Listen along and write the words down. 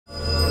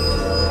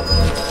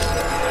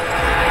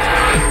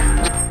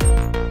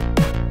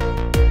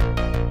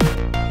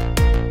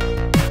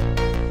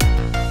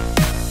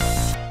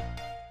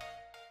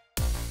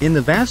In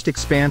the vast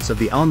expanse of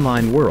the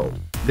online world,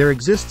 there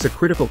exists a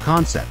critical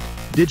concept: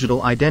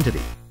 digital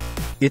identity.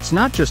 It's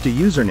not just a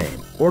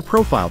username or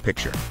profile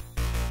picture.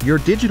 Your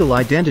digital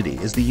identity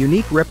is the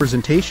unique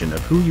representation of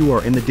who you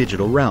are in the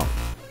digital realm.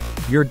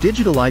 Your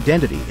digital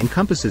identity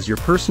encompasses your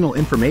personal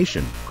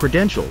information,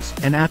 credentials,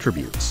 and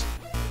attributes.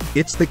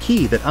 It's the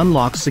key that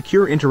unlocks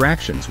secure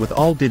interactions with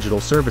all digital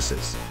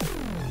services.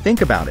 Think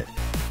about it.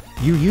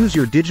 You use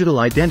your digital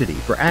identity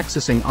for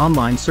accessing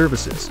online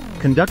services,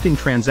 conducting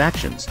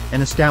transactions,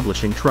 and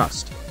establishing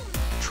trust.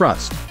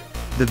 Trust,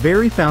 the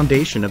very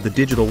foundation of the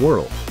digital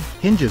world,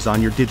 hinges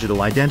on your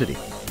digital identity.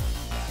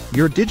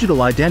 Your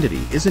digital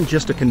identity isn't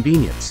just a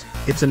convenience,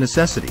 it's a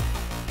necessity.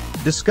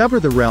 Discover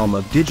the realm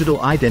of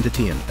digital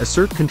identity and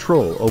assert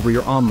control over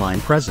your online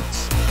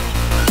presence.